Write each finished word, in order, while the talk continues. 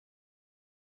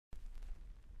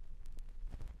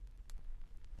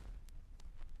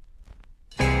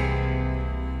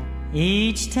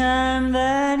Each time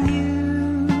that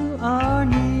you are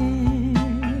near,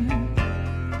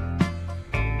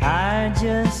 I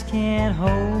just can't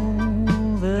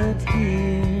hold the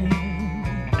tears.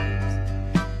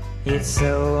 It's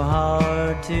so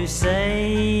hard to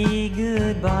say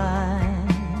goodbye.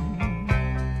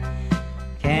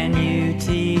 Can you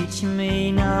teach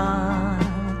me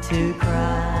not to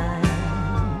cry?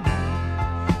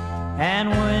 And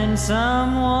when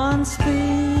someone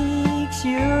speaks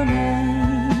your name,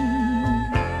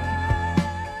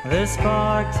 the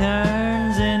spark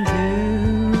turns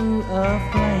into a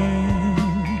flame.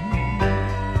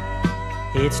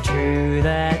 It's true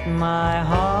that my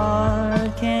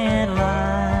heart can't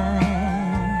lie.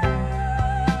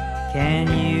 Can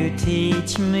you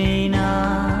teach me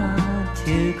not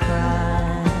to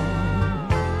cry?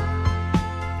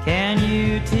 Can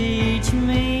you teach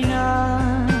me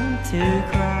not to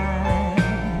cry?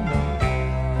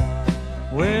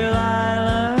 Will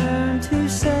I learn to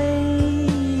say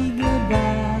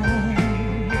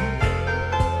goodbye?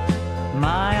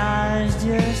 My eyes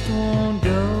just won't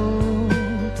go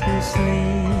to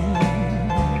sleep.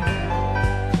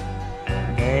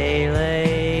 They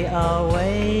lay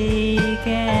awake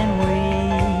and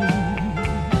weep.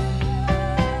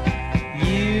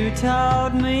 You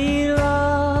taught me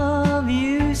love,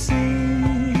 you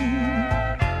see,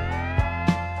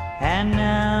 and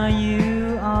now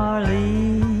you are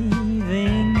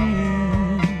leaving me.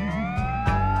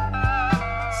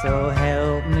 So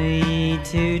help me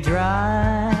to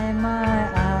dry my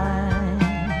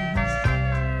eyes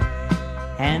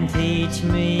and teach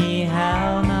me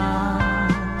how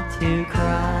not to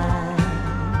cry.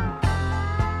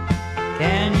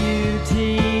 Can you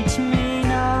teach me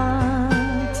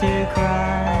not to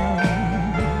cry?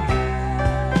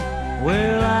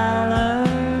 Will I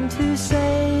learn to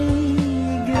say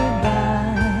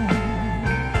goodbye?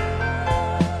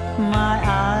 My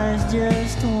eyes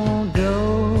just won't go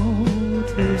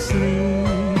to sleep.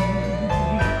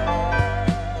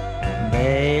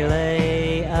 They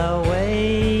lay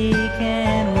awake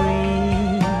and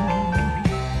weep.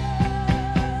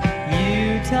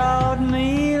 You taught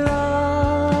me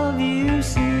love, you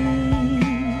see,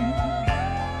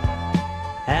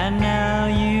 and now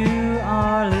you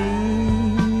are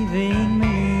leaving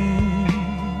me.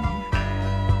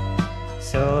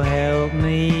 So help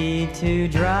me to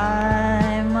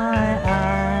dry my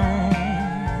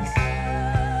eyes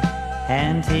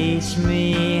and teach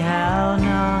me how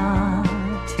not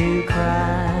to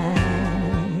cry.